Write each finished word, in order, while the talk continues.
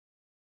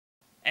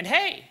And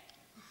hey,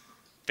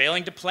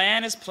 failing to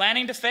plan is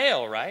planning to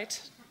fail,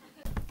 right?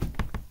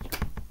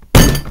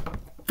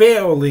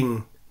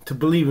 Failing to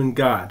believe in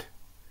God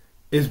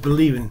is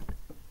believing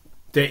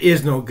there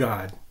is no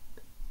God.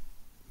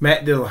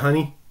 Matt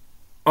Dillahunty,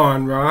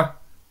 Aron Ra,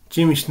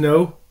 Jimmy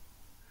Snow.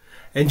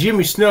 And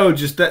Jimmy Snow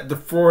just let the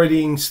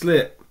Freudian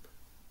slip.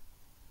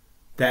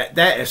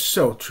 That is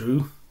so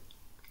true.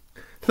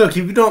 Look, if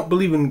you don't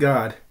believe in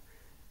God,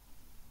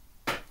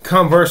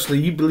 conversely,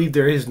 you believe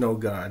there is no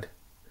God.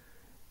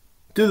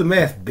 Do the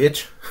math,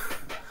 bitch.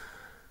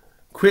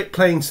 Quit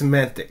playing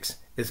semantics.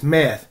 It's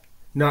math,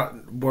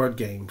 not word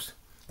games.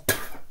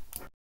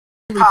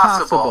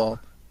 Possible.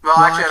 Well,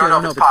 actually, I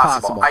don't know if it's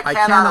possible. I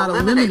cannot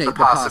eliminate the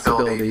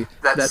possibility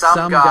that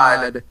some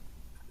God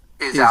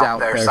is out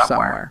there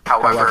somewhere.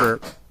 However,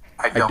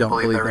 I don't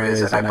believe there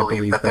is, and I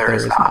believe that there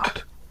is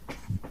not.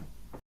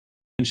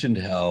 Mentioned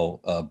how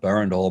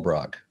Baron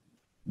Dahlbrock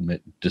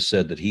just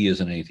said that he is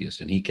an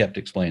atheist, and he kept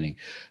explaining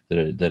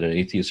that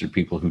atheists are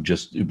people who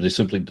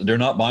they're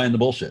not buying the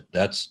bullshit.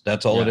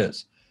 That's all it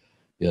is.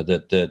 Yeah,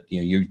 that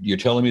you're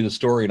telling me the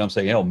story, and I'm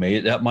saying, oh,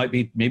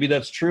 maybe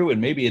that's true, and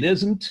maybe it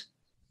isn't.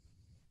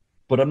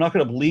 But I'm not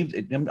going to believe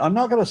it. I'm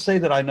not going to say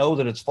that I know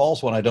that it's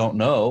false when I don't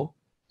know.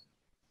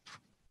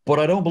 But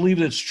I don't believe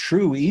that it's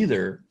true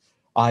either.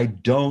 I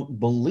don't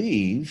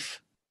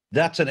believe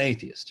that's an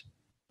atheist.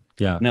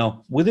 Yeah.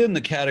 Now, within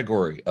the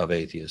category of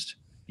atheist,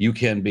 you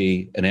can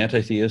be an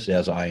anti-theist,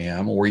 as I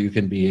am, or you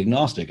can be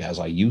agnostic, as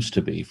I used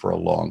to be for a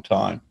long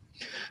time.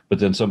 But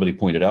then somebody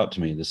pointed out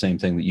to me the same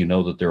thing,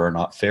 that there are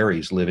not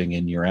fairies living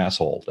in your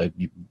asshole. That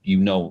you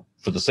know,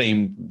 for the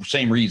same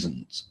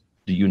reasons,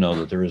 do you know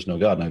that there is no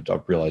God? And I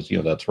realized,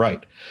 that's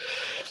right.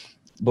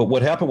 But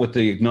what happened with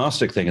the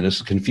agnostic thing, and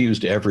this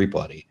confused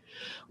everybody,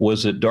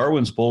 was that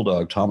Darwin's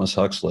bulldog, Thomas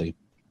Huxley,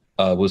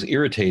 was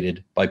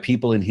irritated by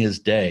people in his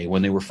day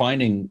when they were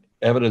finding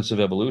evidence of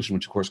evolution,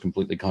 which of course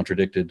completely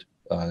contradicted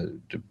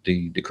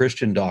the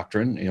Christian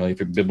doctrine,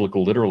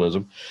 biblical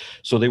literalism.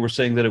 So they were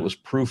saying that it was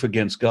proof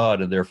against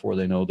God, and therefore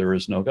they know there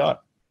is no God.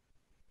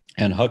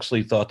 And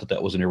Huxley thought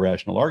that was an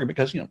irrational argument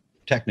because,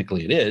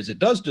 technically it is. It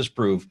does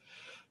disprove,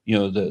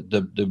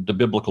 the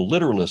biblical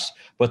literalists,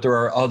 but there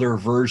are other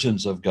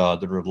versions of God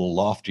that are a little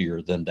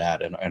loftier than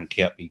that and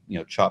can't be,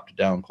 chopped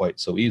down quite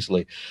so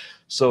easily.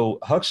 So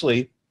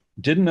Huxley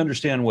didn't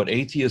understand what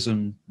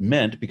atheism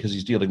meant because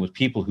he's dealing with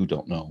people who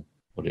don't know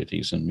what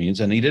atheism means,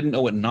 and he didn't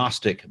know what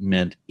Gnostic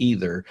meant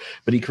either.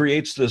 But he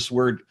creates this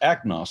word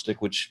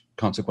agnostic, which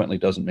consequently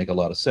doesn't make a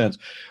lot of sense,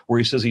 where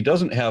he says he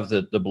doesn't have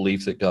the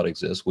belief that God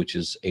exists, which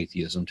is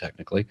atheism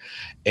technically,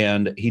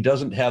 and he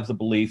doesn't have the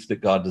belief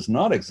that God does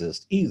not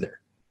exist either.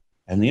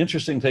 And the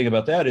interesting thing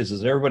about that is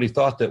that everybody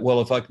thought that,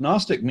 well, if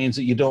agnostic means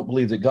that you don't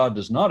believe that God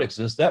does not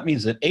exist, that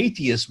means that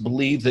atheists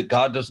believe that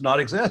God does not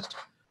exist.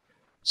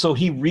 So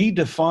he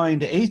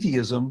redefined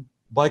atheism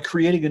by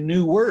creating a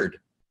new word.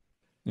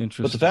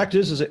 Interesting. But the fact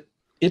is that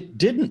it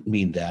didn't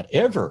mean that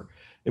ever.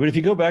 I mean, if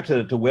you go back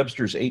to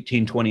Webster's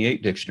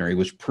 1828 dictionary,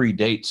 which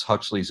predates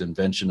Huxley's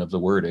invention of the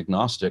word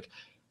agnostic,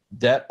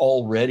 that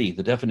already,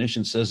 the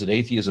definition says that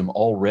atheism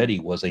already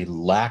was a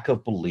lack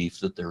of belief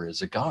that there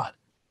is a God.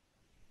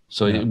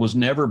 So It was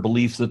never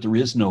belief that there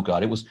is no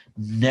God. It was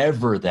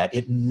never that.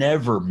 It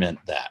never meant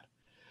that.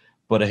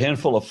 But a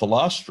handful of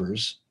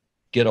philosophers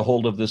get a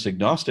hold of this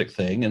agnostic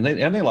thing, and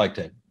they like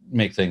to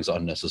make things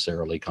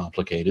unnecessarily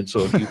complicated.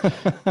 So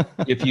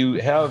if you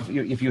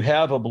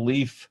have a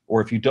belief, or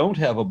if you don't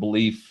have a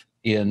belief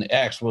in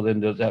X, well, then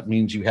that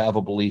means you have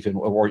a belief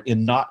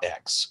in not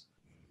X,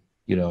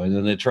 and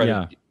then they try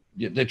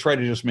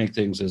to just make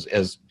things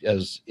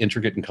as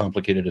intricate and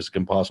complicated as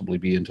can possibly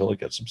be until it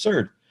gets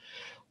absurd.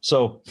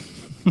 So,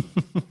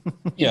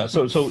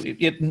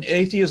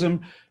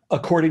 atheism,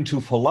 according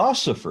to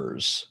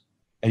philosophers,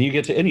 and you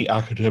get to any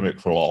academic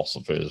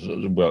philosophy's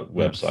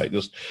website,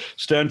 just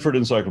Stanford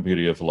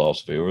Encyclopedia of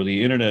Philosophy or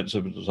the Internet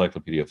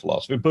Encyclopedia of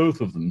Philosophy,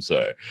 both of them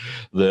say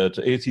that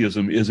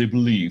atheism is a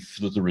belief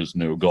that there is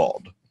no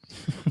God.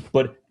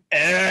 But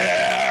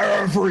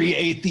every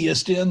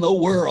atheist in the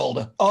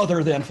world,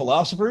 other than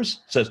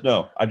philosophers, says,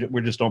 no,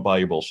 we just don't buy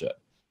your bullshit.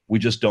 We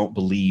just don't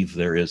believe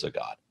there is a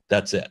God.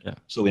 That's it. Yeah.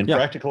 So in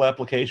practical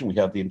application, we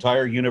have the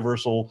entire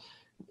universal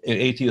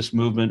atheist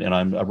movement, and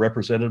I'm a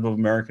representative of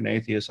American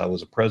Atheists. I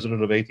was a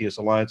president of Atheist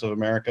Alliance of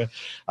America.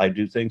 I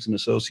do things in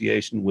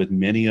association with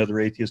many other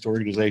atheist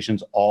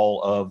organizations,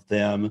 all of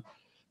them,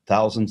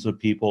 thousands of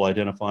people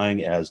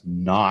identifying as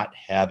not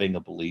having a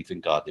belief in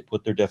God. They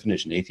put their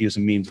definition.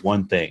 Atheism means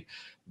one thing.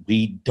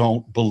 We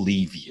don't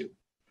believe you.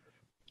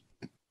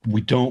 We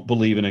don't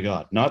believe in a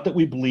God. Not that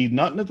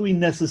we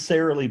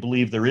necessarily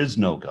believe there is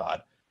no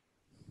God,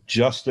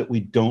 just that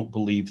we don't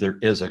believe there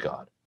is a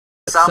God.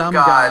 Some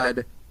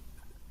God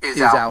is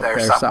out there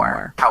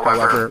somewhere.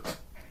 However,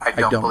 I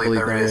don't believe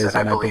there is, and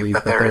I believe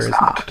that there is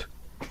not.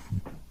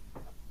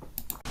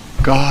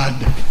 God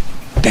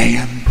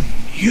damn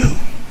you.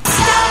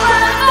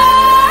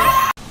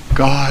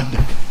 God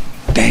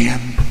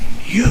damn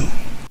you.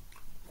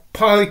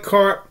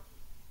 Polycarp,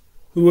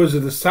 who was a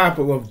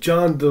disciple of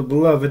John the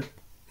Beloved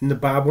in the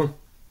Bible,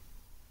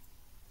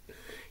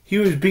 he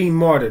was being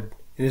martyred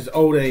in his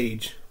old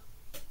age.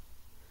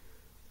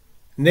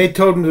 And they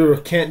told him to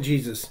recant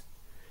Jesus.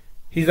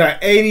 He's like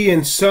 80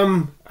 and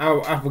some,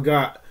 I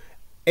forgot,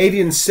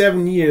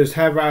 87 years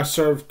have I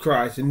served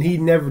Christ, and he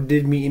never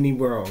did me any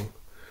wrong.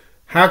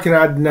 How can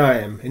I deny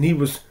him? And he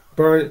was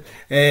burned,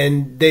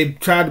 and they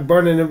tried to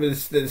burn him at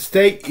the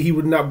stake. He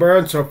would not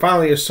burn, so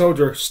finally a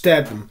soldier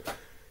stabbed him.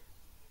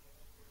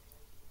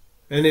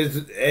 And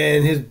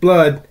his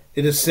blood,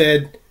 it is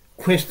said,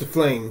 quenched the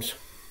flames.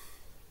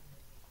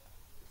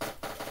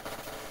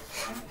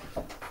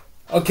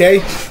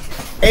 Okay,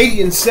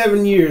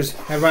 87 years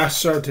have I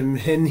served him,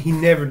 and he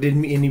never did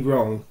me any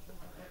wrong.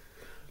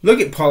 Look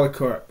at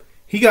Polycarp.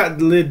 He got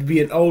to live to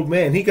be an old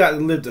man. He got to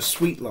live the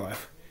sweet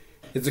life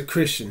as a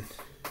Christian.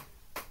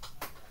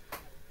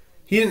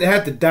 He didn't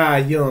have to die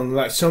young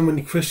like so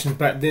many Christians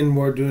back then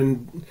were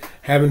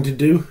having to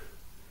do.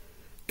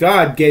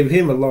 God gave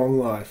him a long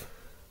life.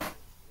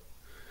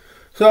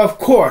 So of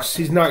course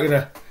he's not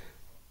gonna.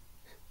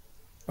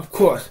 Of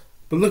course,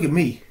 but look at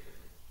me.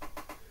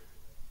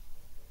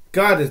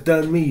 God has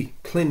done me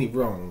plenty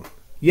wrong.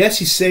 Yes,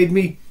 he saved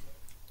me,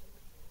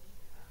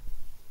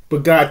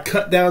 but God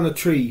cut down the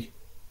tree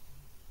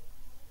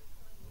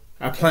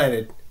I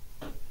planted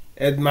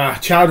at my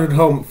childhood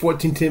home at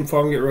 1410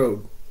 Farmgate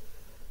Road.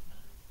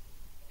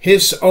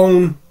 His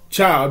own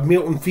child,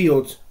 Milton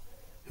Fields,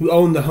 who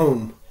owned the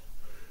home,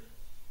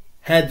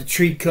 had the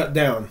tree cut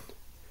down.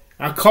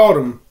 I called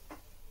him,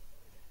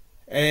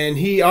 and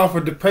he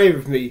offered to pray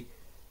with me.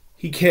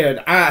 He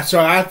cared. I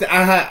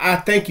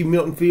thank you,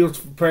 Milton Fields,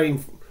 for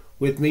praying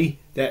with me.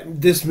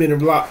 That this meant a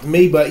lot to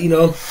me, but you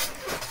know,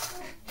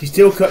 he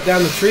still cut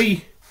down the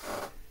tree.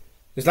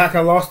 It's like I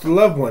lost a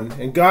loved one,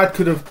 and God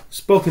could have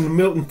spoken to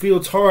Milton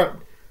Fields' heart,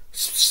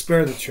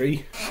 spare the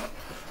tree,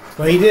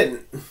 but he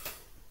didn't.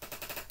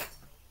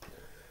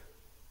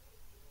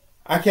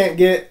 I can't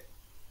get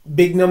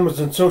big numbers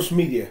on social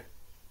media,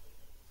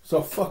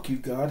 so fuck you,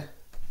 God.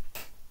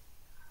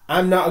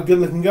 I'm not a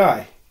good-looking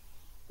guy.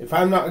 If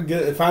I'm not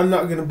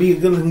gonna be a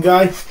good-looking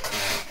guy,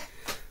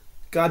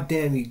 God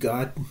damn you,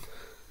 God.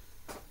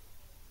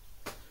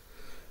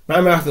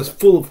 My mouth is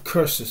full of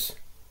curses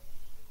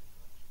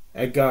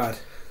at God.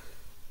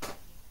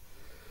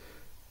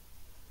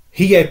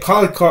 He gave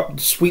Polycarp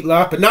the sweet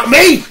life, but not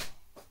me.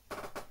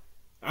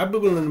 I'd be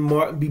willing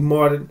to be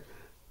martyred,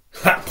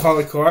 not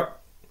Polycarp.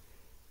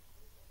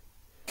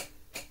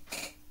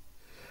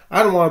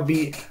 I don't want to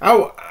be. I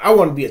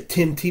want to be a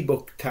Tim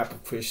Tebow type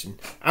of Christian.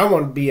 I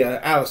want to be a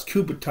Alice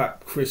Cooper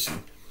type of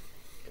Christian.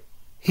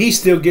 He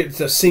still gets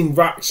to sing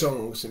rock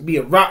songs and be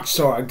a rock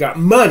star. I got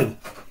money,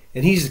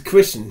 and he's a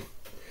Christian.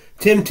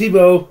 Tim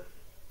Tebow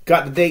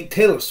got to date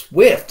Taylor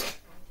Swift.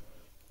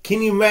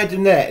 Can you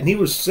imagine that? And he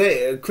was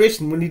a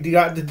Christian when he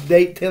got to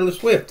date Taylor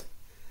Swift.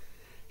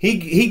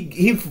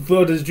 He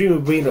fulfilled his dream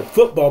of being a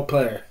football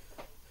player.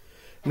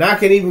 And I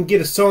can't even get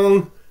a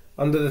song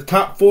under the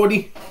top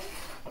 40.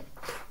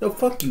 No,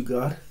 fuck you,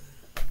 God.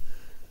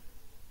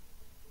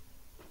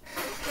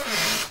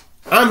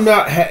 I'm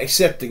not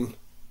accepting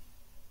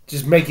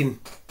just making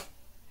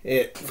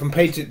it from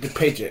paycheck to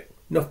paycheck.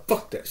 No,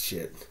 fuck that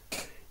shit.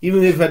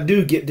 Even if I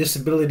do get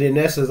disability and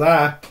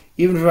SSI,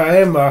 even if I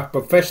am a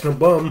professional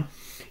bum,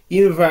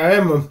 even if I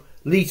am a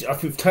leech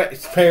off your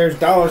taxpayers'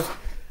 dollars,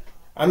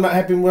 I'm not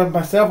happy with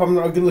myself. I'm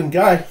not a good looking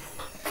guy.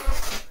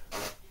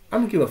 I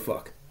don't give a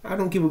fuck. I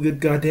don't give a good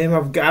goddamn.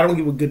 I don't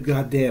give a good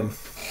goddamn.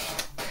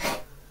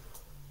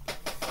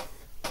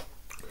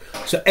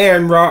 So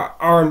Aron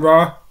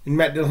Ra, and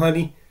Matt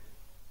Dillahunty,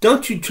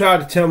 don't you try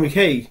to tell me,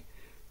 hey,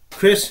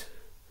 Chris,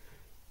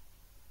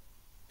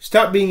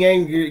 stop being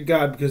angry at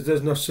God because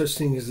there's no such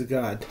thing as a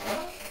God.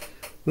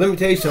 Let me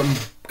tell you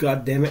something,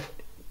 God damn it.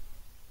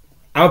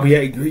 I'll be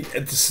angry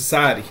at the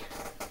society.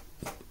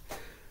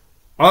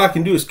 All I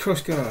can do is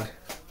curse God.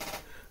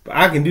 But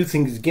I can do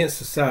things against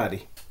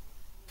society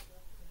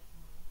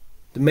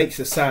to make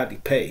society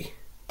pay.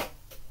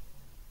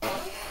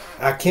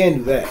 I can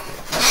do that.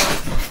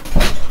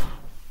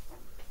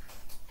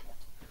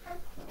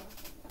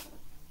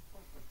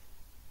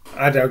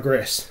 I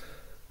digress.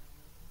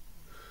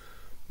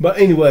 But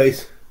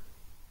anyways,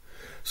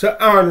 so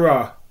Aron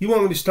Ra, you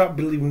want me to stop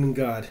believing in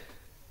God?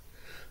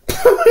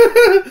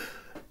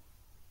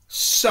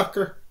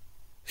 Sucker.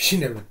 She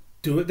never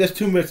do it. There's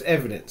too much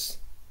evidence.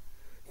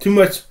 Too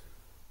much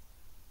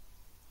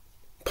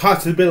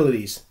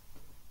possibilities.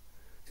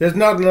 There's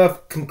not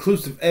enough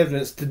conclusive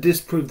evidence to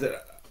disprove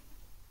that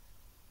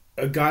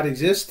a God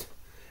exists.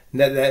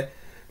 That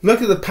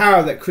look at the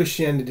power that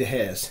Christianity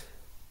has.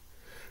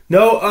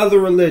 No other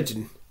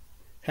religion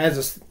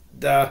has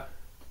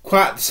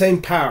quite the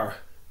same power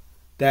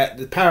that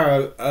the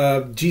power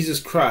of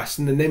Jesus Christ,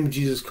 in the name of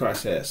Jesus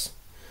Christ, has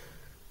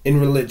in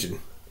religion.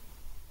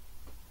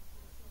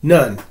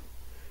 None.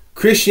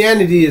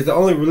 Christianity is the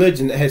only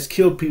religion that has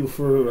killed people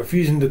for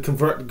refusing to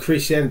convert to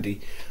Christianity.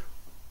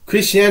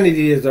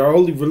 Christianity is the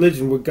only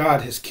religion where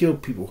God has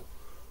killed people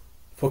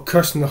for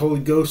cursing the Holy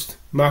Ghost,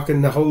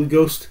 mocking the Holy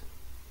Ghost,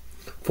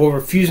 for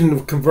refusing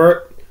to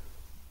convert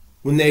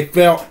when they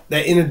felt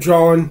that inner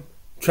drawing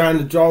trying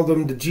to draw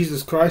them to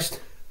Jesus Christ,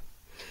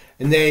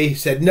 and they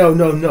said no,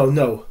 no, no,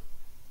 no.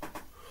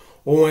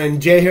 Or when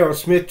J. Harold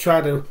Smith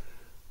tried to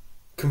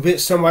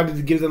convince somebody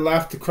to give their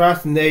life to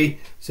Christ, and they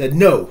said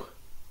no,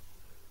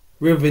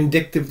 real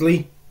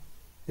vindictively,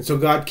 and so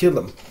God killed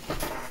them.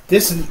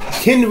 This is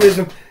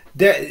Hinduism.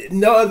 That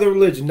no other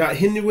religion, not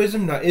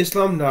Hinduism, not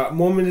Islam, not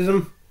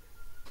Mormonism,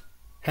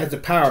 has the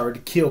power to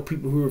kill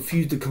people who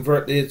refuse to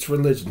convert to its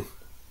religion.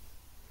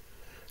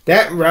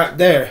 That right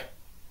there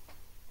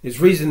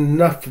is reason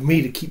enough for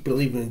me to keep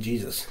believing in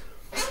Jesus.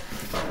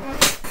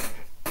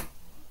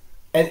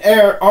 And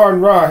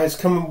Aron Ra has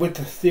come up with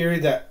the theory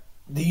that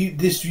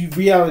this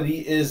reality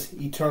is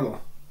eternal.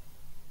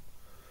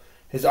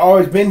 Has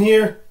always been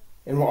here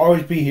and will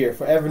always be here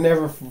forever and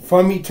ever,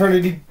 from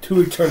eternity to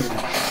eternity.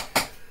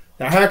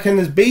 Now, how can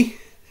this be?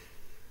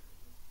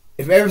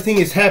 If everything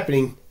is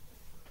happening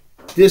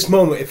this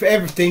moment, if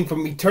everything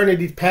from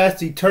eternity past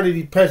to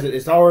eternity present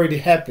is already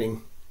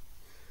happening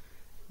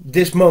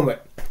this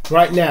moment,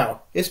 right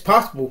now, it's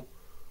possible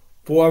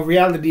for a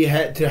reality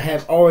to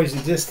have always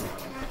existed.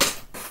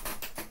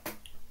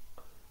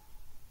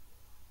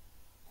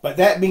 But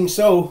that being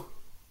so,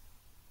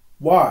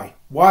 why?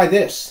 Why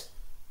this?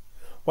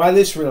 Why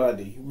this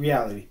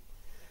reality?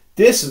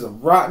 This is a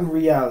rotten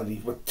reality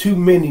with too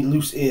many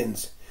loose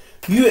ends.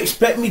 You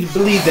expect me to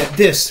believe that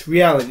this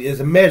reality is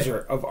a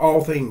measure of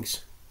all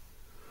things?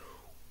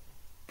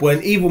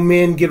 When evil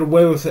men get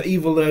away with the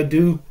evil they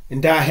do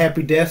and die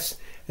happy deaths,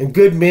 and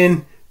good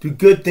men do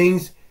good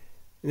things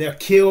and they're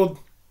killed,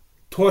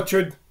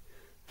 tortured,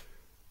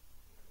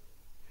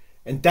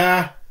 and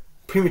die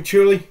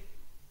prematurely,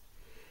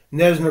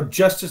 and there's no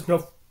justice,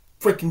 no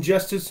freaking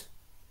justice.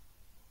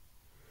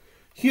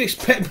 You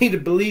expect me to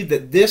believe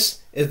that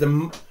this is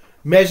the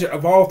measure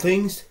of all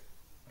things?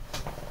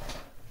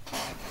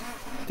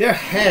 There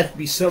has to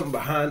be something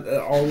behind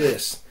all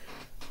this.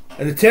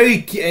 And until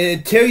you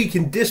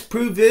can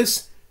disprove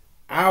this,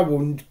 I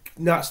will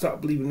not stop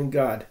believing in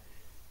God.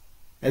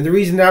 And the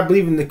reason I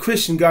believe in the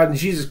Christian God and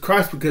Jesus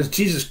Christ, because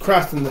Jesus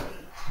Christ and the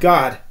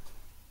God,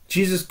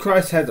 Jesus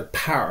Christ has a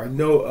power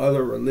no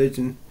other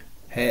religion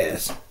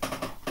has.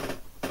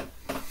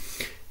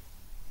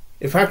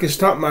 If I could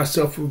stop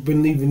myself from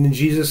believing in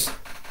Jesus,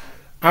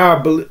 I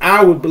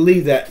would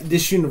believe that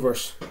this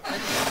universe,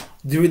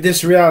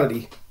 this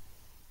reality,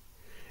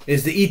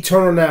 is the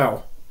eternal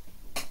now.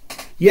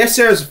 Yes,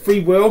 there is a free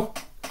will,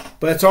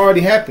 but it's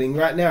already happening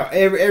right now.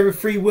 Every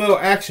free will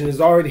action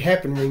is already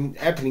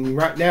happening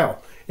right now.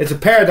 It's a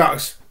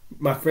paradox,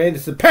 my friend.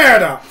 It's a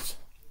paradox.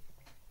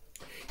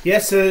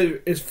 Yes,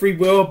 there is free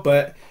will,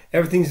 but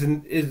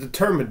everything is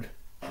determined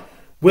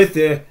with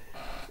the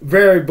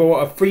variable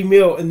of free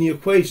will in the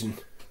equation.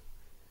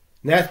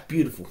 And that's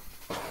beautiful.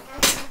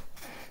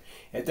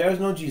 If there is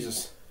no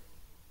Jesus,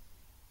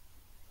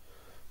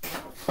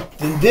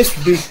 then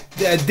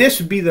this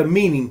would be the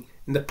meaning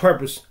and the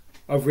purpose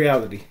of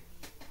reality.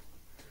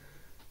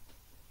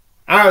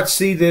 I would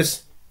see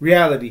this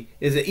reality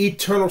as an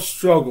eternal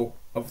struggle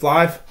of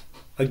life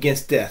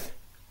against death,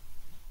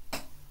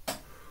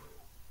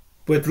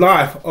 with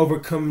life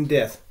overcoming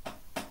death,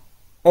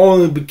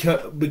 only to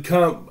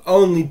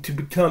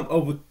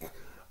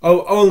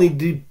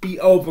be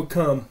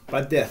overcome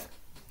by death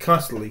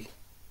constantly,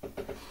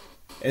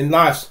 and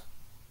life's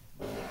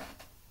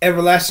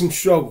everlasting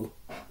struggle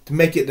to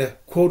make it the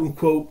quote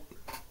unquote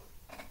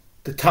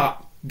the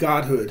top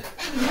godhood.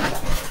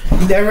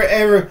 Never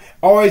ever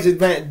always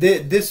advance.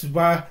 This is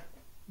why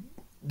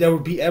there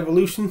would be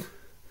evolution.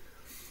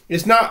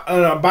 It's not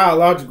on a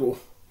biological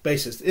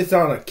basis, it's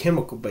on a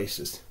chemical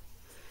basis.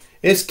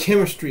 It's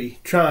chemistry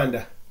trying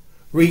to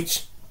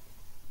reach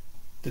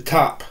the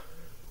top.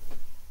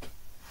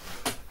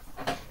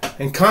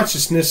 And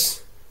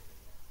consciousness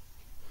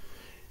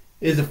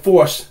is the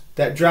force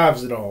that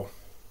drives it all.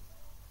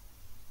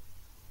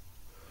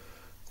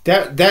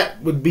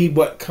 That would be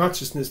what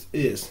consciousness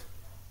is.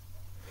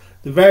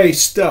 The very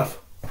stuff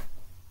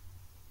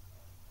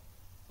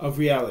of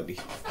reality.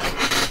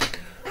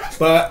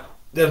 But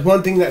there's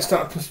one thing that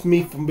stops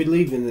me from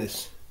believing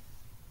this.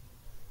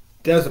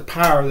 There's a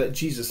power that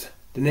Jesus,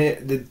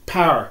 the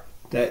power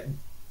that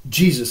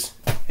Jesus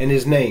and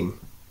his name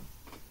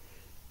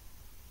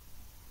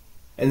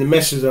and the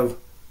message of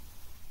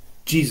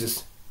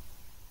Jesus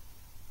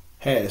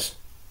has.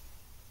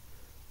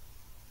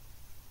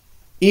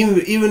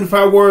 Even if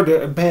I were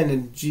to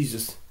abandon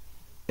Jesus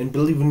and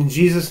believing in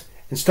Jesus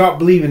and start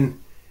believing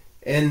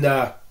in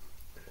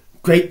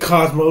great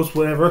cosmos,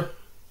 whatever,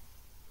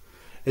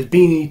 as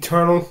being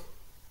eternal,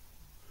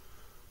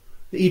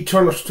 the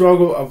eternal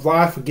struggle of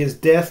life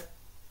against death,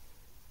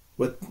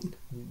 with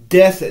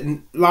death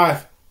and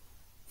life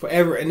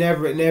forever and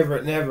ever and ever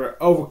and ever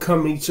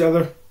overcoming each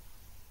other,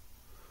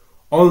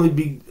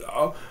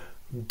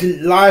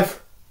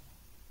 life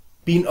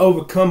being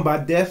overcome by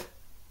death,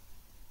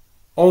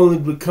 only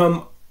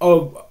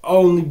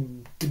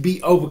to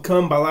be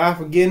overcome by life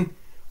again,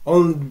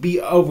 only to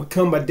be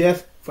overcome by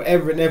death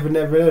forever and ever and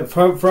ever, and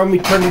ever, from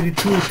eternity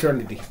to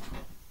eternity.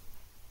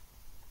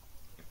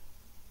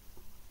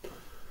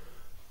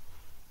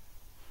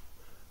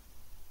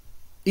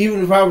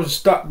 Even if I was to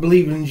stop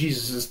believing in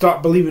Jesus and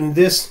stop believing in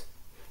this,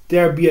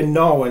 there would be a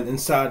gnawing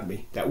inside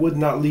me that would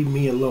not leave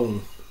me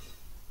alone.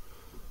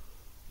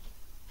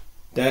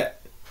 That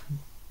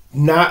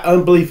not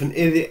unbelief in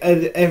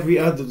every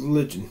other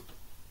religion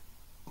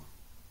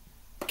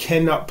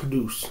cannot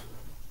produce.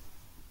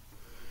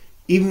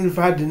 Even if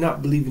I did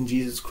not believe in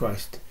Jesus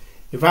Christ,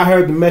 if I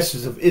heard the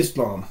message of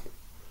Islam,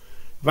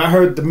 if I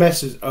heard the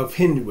message of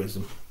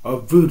Hinduism,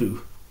 of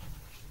voodoo,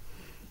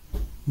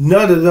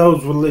 none of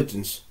those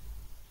religions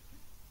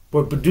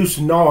would produce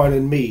a gnawing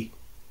in me.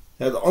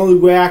 That the only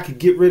way I could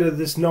get rid of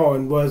this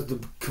gnawing was to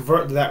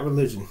convert to that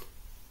religion.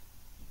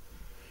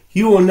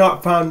 You will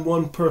not find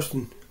one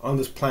person on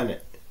this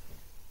planet,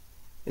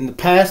 in the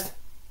past,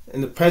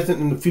 in the present,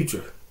 and the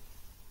future,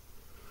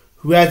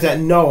 who has that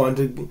knowing,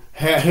 who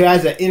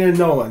has that inner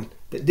knowing,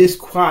 that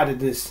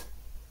disquietedness,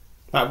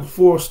 like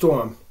before a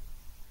storm,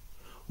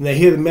 when they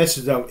hear the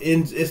message of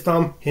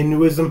Islam,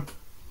 Hinduism,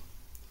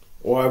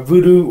 or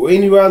voodoo, or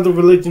any other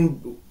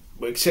religion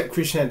except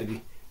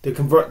Christianity, to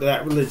convert to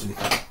that religion.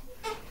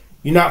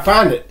 You not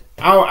find it.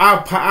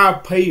 I'll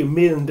pay you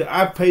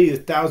I'll pay you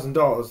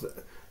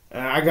 $1,000.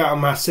 I got on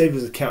my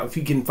savings account if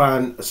you can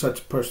find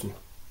such a person.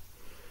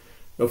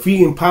 If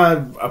you can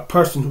find a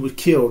person who was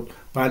killed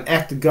by an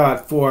act of God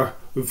for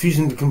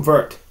refusing to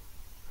convert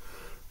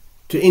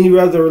to any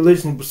other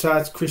religion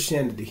besides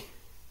Christianity,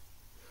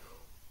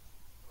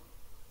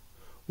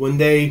 when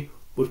they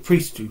was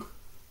preached to,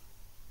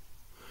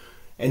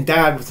 and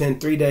died within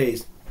 3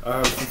 days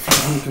of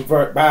refusing to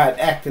convert by an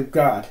act of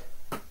God.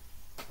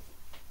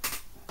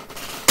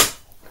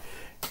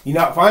 You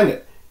not find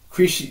it.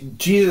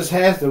 Jesus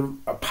has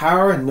a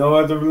power no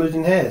other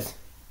religion has.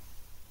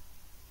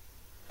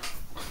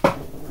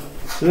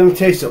 So let me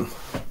tell you something.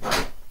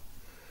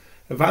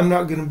 If I'm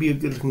not going to be a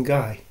good looking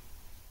guy,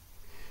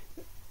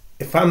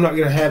 if I'm not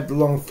going to have the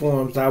long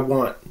forms I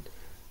want,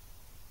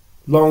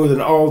 longer than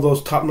all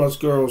those top-notch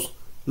girls,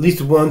 at least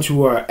the ones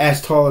who are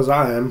as tall as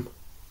I am,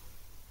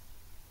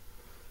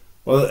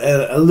 or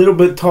a little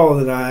bit taller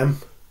than I am,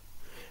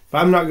 if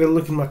I'm not going to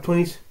look in my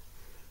 20s,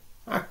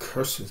 I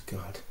curse this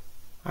God.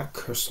 I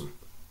curse him.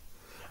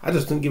 I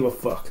just don't give a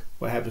fuck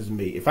what happens to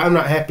me. If I'm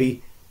not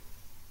happy,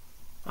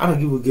 I don't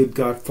give a good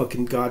God fuck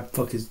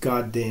his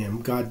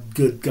goddamn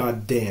good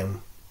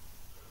goddamn.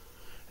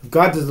 If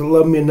God doesn't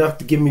love me enough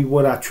to give me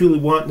what I truly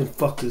want, then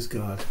fuck this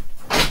God.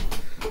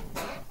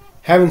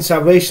 Having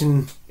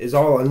salvation is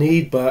all I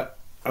need, but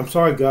I'm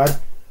sorry, God.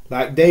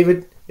 Like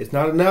David, it's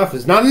not enough.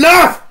 It's not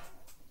enough!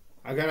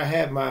 I gotta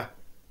have my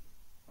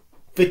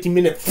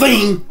 50-minute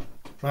fling,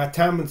 my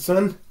time in the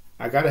sun.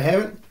 I gotta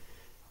have it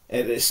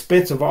at the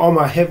expense of all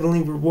my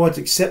heavenly rewards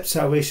except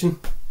salvation.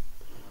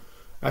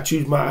 I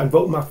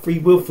invoke my free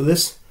will for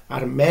this. I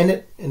demand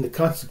it, and the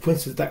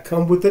consequences that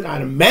come with it. I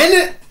demand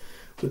it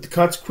with the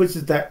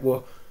consequences that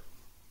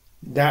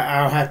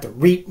I'll have to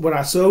reap what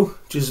I sow.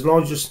 Just as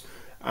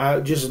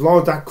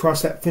long as I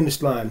cross that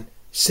finish line,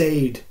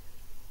 saved.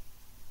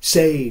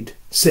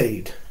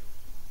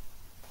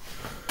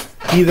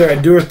 He that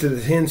endureth to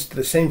the end,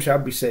 the same shall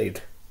be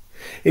saved.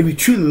 If you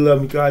truly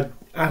love me, God,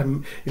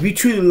 if you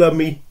truly love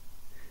me,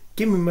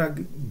 give me my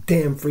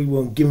damn free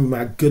will and give me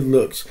my good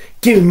looks.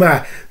 Give me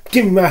my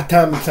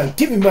time and time.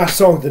 Give me my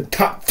songs in the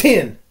top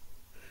 10.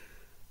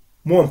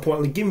 More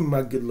importantly, give me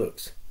my good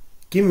looks.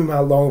 Give me my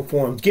long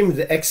form. Give me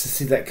the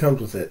ecstasy that comes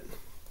with it.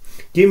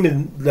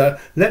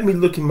 Let me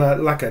look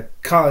like a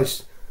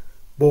college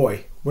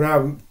boy when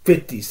I'm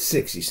 50s,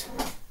 60s.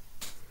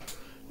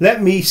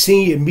 Let me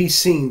see and be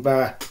seen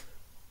by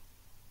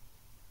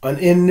an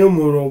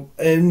innumerable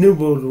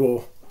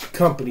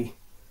company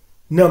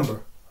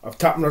number of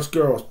top-notch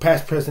girls,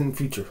 past, present, and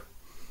future,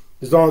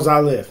 as long as I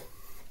live.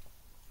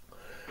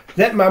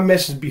 Let my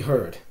message be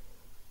heard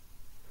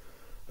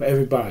by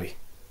everybody.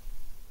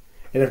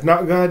 And if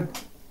not, God,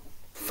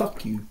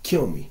 fuck you,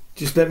 kill me.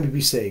 Just let me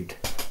be saved.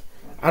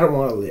 I don't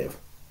want to live.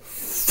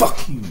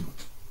 Fuck you.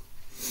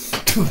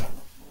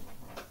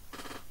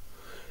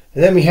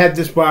 And let me have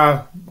this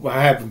while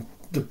I have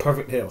the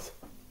perfect health.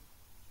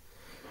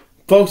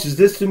 Folks, is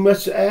this too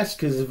much to ask?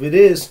 Because if it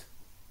is,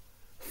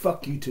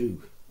 fuck you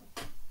too.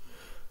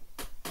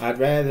 I'd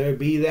rather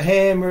be the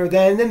hammer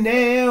than the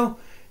nail.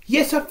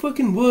 Yes, I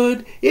fucking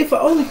would. If I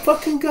only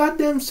fucking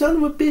goddamn son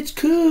of a bitch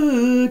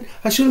could.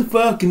 I sure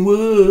fucking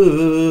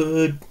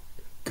would.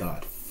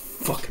 God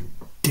fucking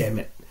damn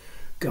it.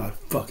 God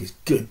fuck is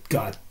good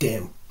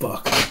goddamn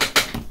fuck.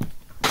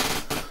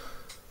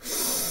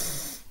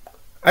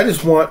 I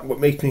just want what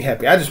makes me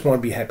happy. I just want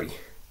to be happy.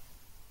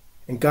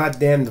 And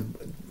goddamn the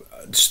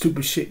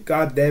stupid shit,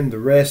 goddamn the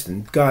rest,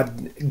 and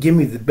God give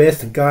me the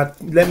best, and God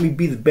let me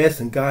be the best,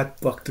 and God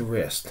fuck the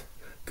rest.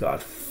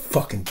 God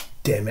fucking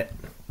damn it.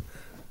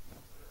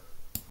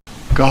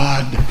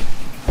 God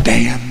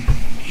damn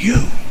you.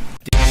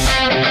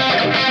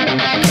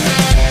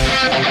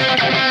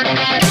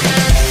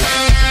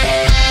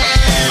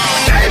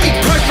 Baby,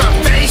 put my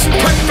face,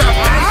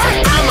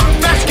 I'm a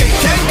basket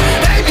king.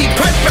 Baby,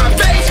 put my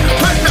face.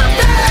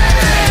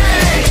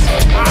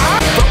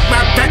 Broke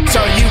my back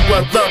so you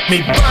would love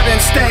me, but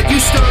instead you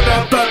stood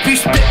above, you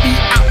spit me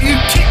out.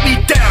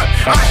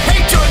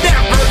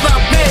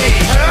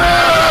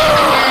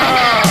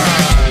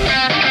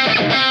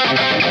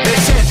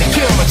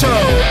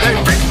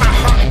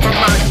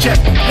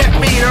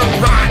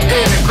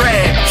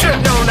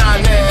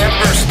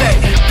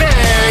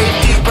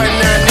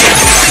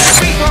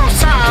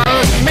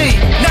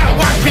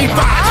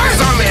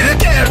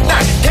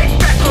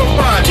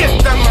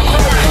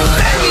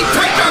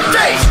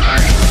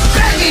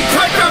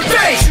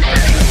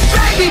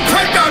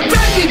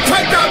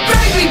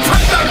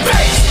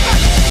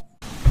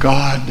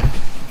 God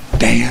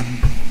damn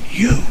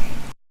you.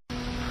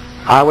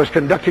 I was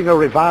conducting a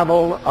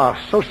revival, a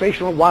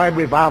associational-wide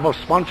revival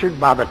sponsored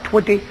by the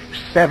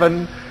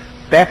 27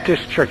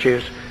 Baptist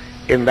churches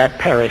in that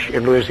parish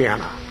in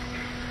Louisiana.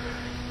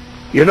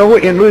 You know,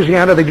 in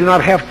Louisiana they do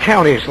not have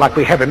counties like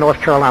we have in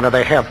North Carolina.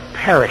 They have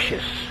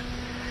parishes.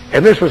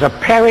 And this was a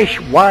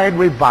parish-wide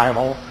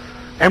revival.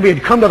 And we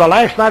had come to the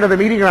last night of the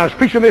meeting, and I was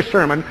preaching this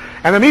sermon,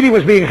 and the meeting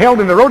was being held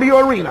in the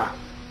rodeo arena.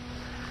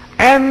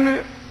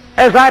 And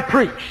as I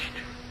preached,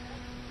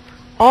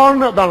 on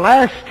the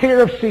last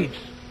tier of seats,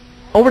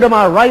 over to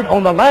my right,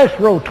 on the last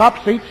row,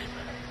 top seats,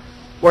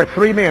 were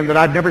three men that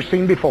I'd never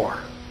seen before.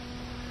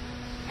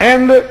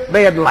 And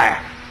they'd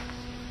laugh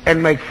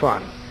and make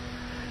fun.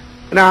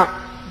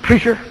 Now,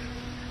 preacher,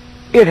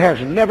 it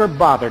has never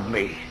bothered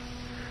me.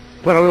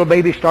 When a little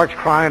baby starts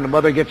crying, the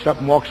mother gets up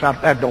and walks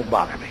out, that don't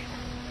bother me.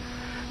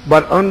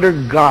 But under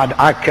God,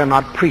 I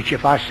cannot preach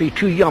if I see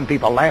two young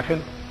people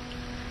laughing.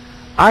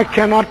 I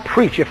cannot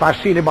preach if I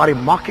see anybody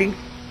mocking.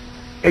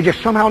 It just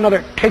somehow or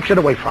another takes it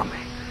away from me.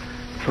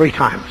 3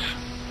 times.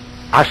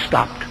 I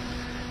stopped.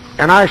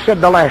 And I said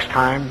the last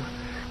time,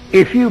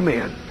 if you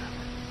men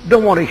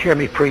don't want to hear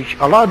me preach,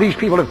 a lot of these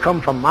people have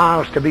come from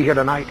miles to be here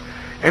tonight,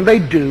 and they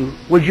do,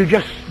 would you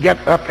just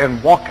get up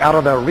and walk out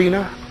of the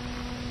arena?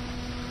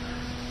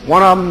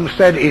 One of them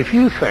said, if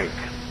you think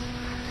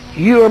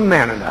you're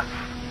man enough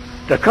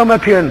to come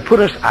up here and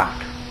put us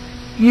out,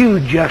 you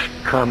just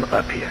come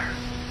up here.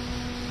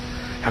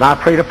 And I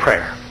prayed a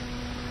prayer.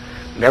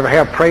 Never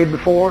have prayed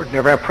before,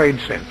 never have prayed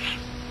since.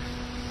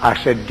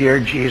 I said, dear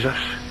Jesus,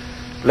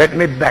 let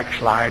me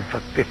backslide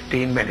for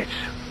 15 minutes.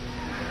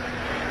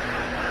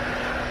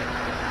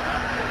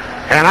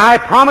 And I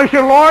promise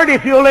you, Lord,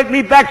 if you'll let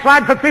me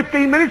backslide for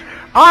 15 minutes,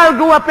 I'll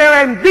go up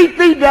there and beat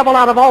the devil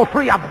out of all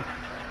 3 of them.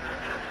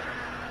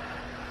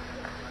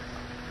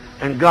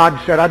 And God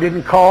said, I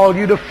didn't call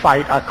you to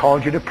fight, I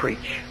called you to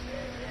preach.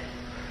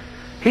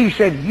 He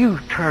said, you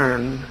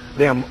turn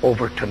them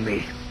over to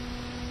me.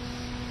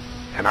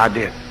 And I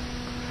did.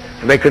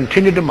 And they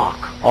continued to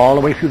mock all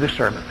the way through the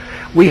sermon.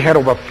 We had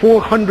over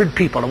 400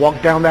 people to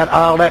walk down that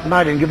aisle that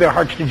night and give their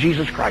hearts to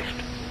Jesus Christ.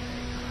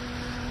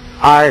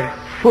 I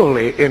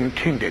fully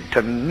intended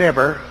to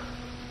never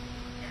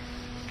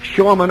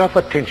show them enough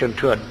attention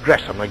to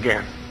address them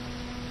again.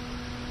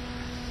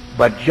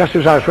 But just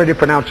as I was ready to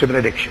pronounce the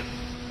benediction,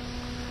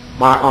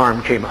 my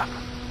arm came up.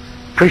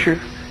 Preacher,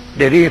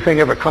 did anything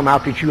ever come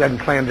out that you hadn't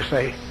planned to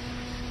say?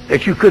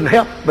 That you couldn't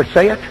help but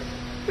say it?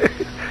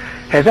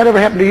 Has that ever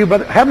happened to you,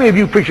 brother? How many of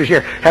you preachers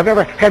here have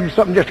ever had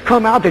something just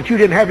come out that you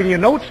didn't have in your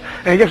notes,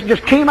 and it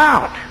just came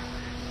out?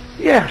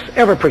 Yes,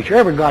 every preacher,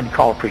 every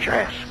God-called preacher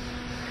has.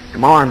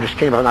 And my arm just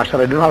came out, and I said,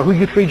 I do not know who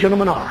you 3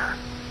 gentlemen are.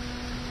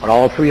 But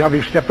all 3 of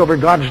you stepped over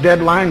God's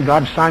deadline,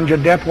 God signed your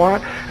death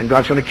warrant, and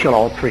God's going to kill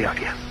all 3 of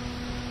you.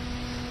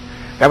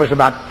 That was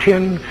about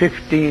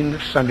 10:15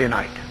 Sunday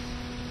night.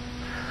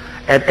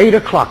 At 8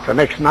 o'clock the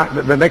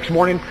next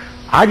morning,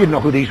 I didn't know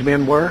who these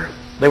men were.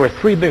 They were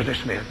 3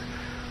 businessmen.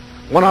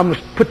 One of them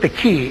put the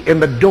key in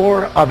the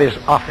door of his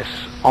office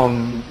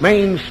on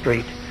Main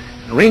Street,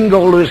 in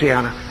Ringo,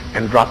 Louisiana,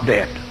 and dropped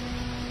dead.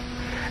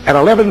 At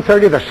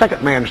 11:30, the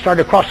second man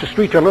started across the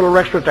street to a little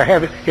restaurant to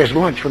have his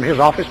lunch from his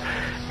office,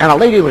 and a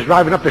lady was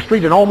driving up the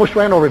street and almost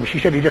ran over him. She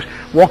said he just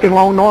walking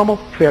along normal,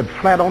 fell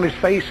flat on his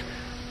face,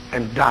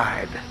 and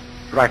died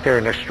right there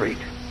in the street.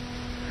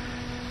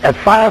 At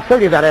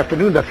 5:30 that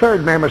afternoon, the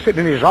third man was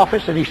sitting in his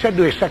office, and he said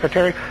to his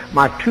secretary,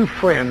 my 2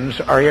 friends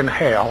are in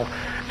hell,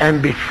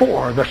 and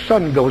before the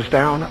sun goes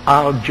down,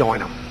 I'll join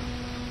them.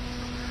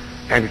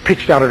 And he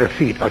pitched out at her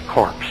feet a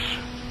corpse.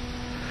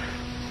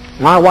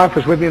 My wife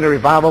was with me in the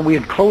revival. We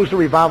had closed the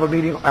revival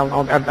meeting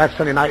on that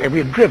Sunday night, and we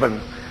had driven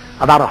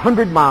about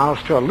 100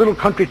 miles to a little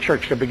country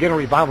church to begin a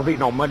revival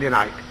meeting on Monday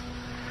night.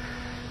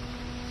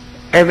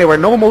 And there were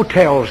no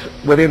motels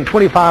within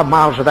 25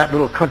 miles of that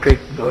little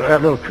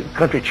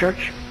country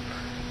church.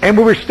 And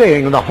we were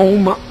staying in the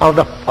home of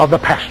the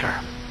pastor.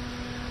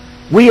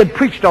 We had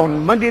preached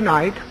on Monday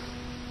night.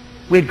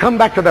 We had come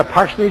back to the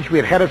parsonage. We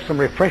had had us some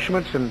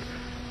refreshments, and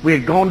we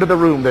had gone to the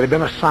room that had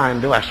been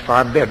assigned to us for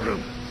our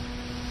bedroom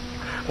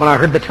when I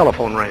heard the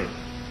telephone ring.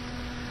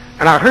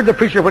 And I heard the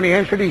preacher, when he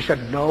answered, he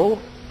said, no,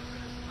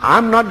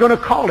 I'm not going to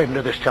call him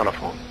to this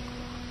telephone.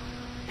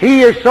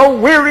 He is so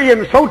weary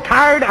and so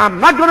tired, I'm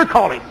not going to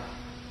call him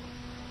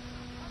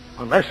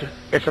unless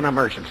it's an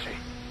emergency.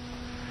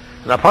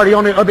 The party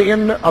on the other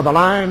end of the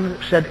line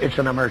said it's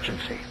an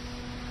emergency.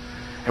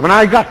 And when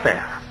I got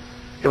there,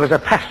 it was a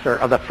pastor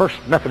of the First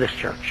Methodist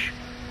Church.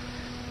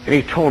 And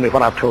he told me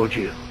what I've told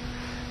you.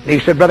 And he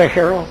said, Brother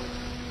Harold,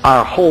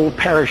 our whole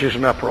parish is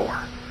in uproar.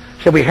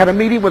 So we had a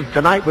meeting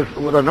tonight with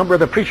a number of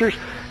the preachers,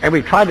 and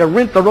we tried to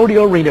rent the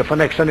rodeo arena for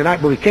next Sunday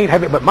night, but we can't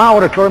have it. But my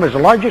auditorium is the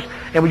largest,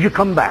 and would you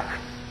come back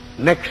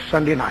next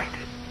Sunday night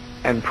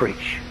and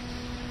preach?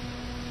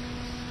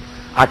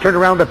 I turned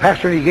around to the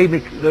pastor, and he gave me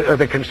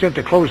the consent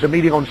to close the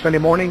meeting on Sunday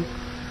morning.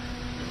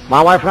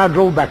 My wife and I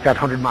drove back that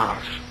 100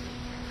 miles.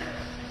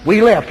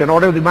 We left in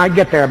order we might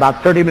get there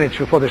about 30 minutes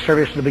before the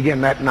service to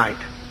begin that night.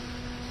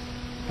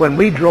 When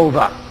we drove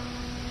up,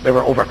 there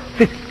were over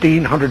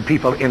 1,500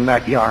 people in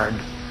that yard.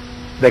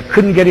 They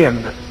couldn't get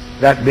in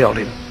that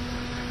building.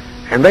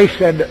 And they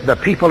said, the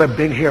people have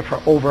been here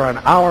for over an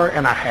hour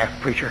and a half,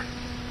 preacher.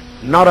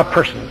 Not a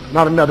person,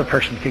 not another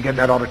person could get in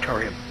that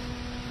auditorium.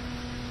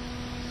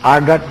 I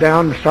got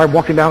down, started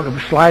walking down,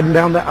 sliding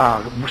down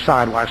the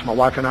sidewalks, my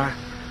wife and I.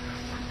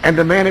 And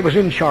the man that was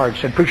in charge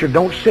said, preacher,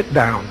 don't sit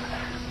down.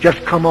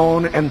 Just come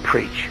on and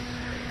preach.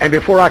 And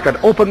before I could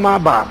open my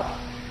Bible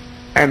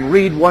and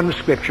read one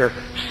scripture,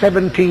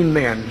 17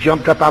 men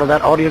jumped up out of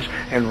that audience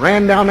and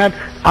ran down that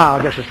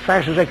aisle just as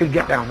fast as they could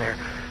get down there,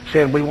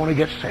 saying, we want to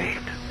get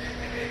saved.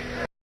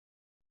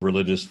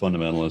 Religious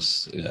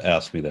fundamentalists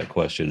asked me that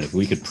question. If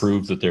we could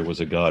prove that there was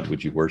a God,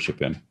 would you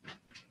worship him?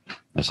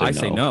 I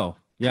say no.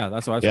 Yeah,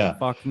 that's why I said,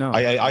 fuck no.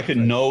 I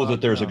can know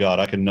that there's a God.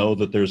 I can know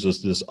that there's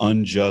this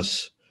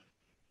unjust,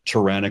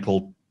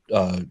 tyrannical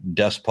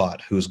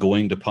despot who's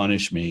going to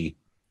punish me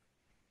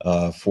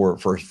for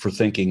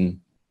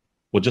thinking,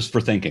 well, just for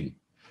thinking.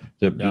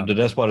 The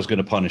despot is going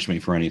to punish me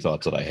for any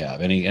thoughts that I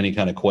have, any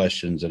kind of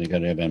questions, any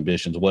kind of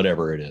ambitions,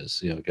 whatever it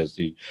is, because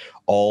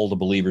all the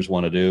believers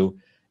want to do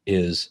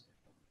is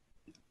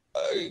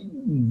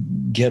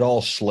get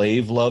all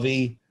slave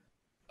lovey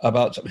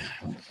about something.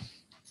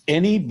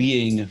 Any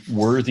being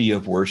worthy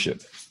of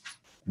worship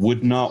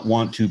would not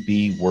want to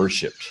be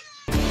worshipped.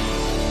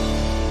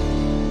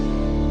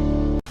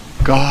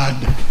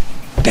 God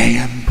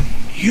damn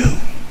you.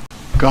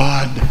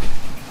 God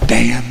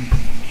damn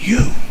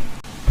you.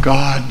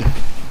 God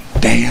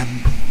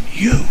damn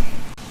you.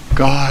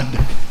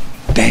 God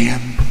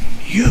damn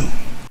you.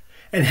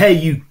 And hey,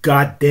 you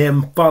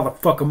goddamn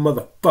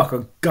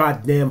motherfucker,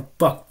 goddamn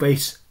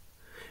fuckface.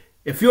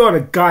 If you're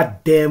in a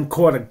goddamn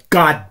court of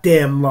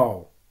goddamn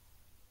law,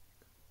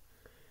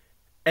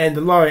 and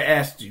the lawyer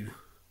asked you,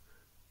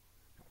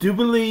 do you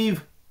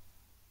believe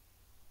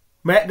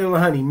Matt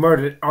Dillahunty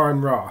murdered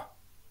Aron Ra?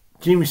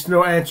 Jimmy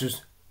Snow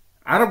answers,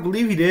 I don't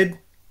believe he did.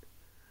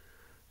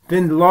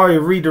 Then the lawyer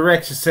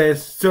redirects and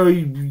says, so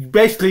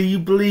you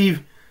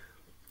believe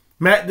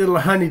Matt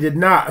Dillahunty did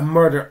not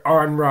murder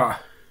Aron Ra?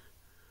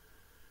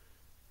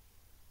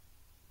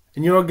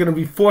 And you're going to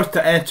be forced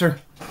to answer,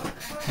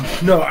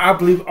 no, I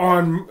believe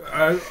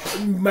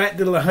Matt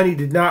Dillahunty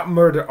did not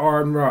murder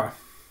Aron Ra.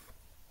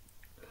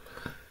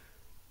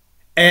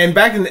 And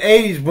back in the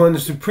 80s, when the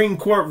Supreme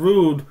Court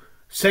ruled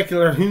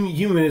secular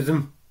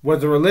humanism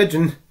was a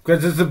religion,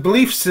 because it's a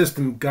belief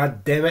system,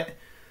 god damn it,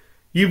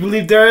 you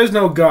believe there is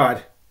no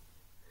God.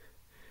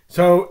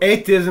 So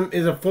atheism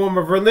is a form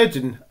of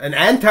religion, an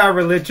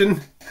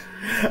anti-religion,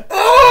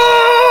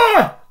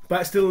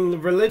 but still a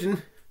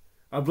religion,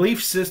 a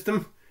belief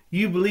system.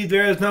 You believe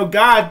there is no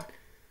God.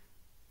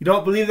 You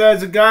don't believe there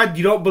is a God.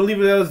 You don't believe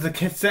there is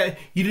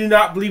you do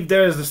not believe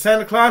there is a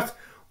Santa Claus.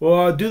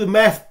 Well, do the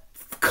math,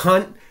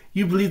 cunt.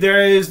 You believe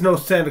there is no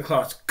Santa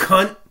Claus,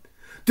 cunt.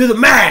 Do the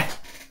math.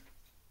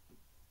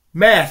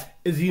 Math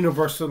is a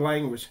universal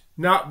language,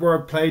 not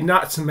wordplay,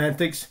 not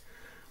semantics.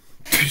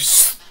 You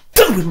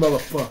stupid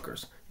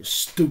motherfuckers. You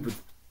stupid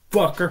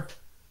fucker.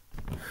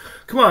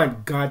 Come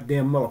on,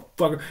 goddamn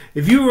motherfucker.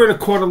 If you were in a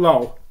court of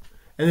law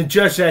and the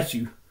judge asked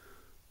you,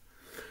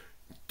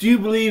 do you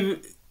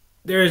believe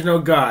there is no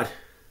God?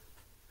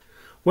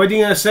 What are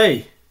you going to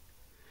say?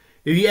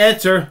 If you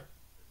answer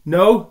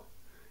no,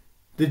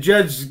 the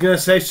judge is going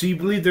to say, so you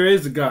believe there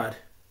is a God?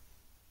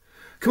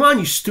 Come on,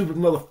 you stupid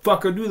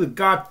motherfucker. Do the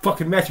God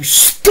fucking math, you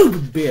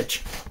stupid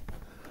bitch.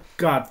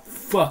 God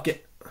fuck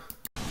it.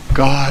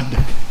 God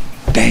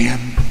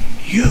damn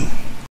you.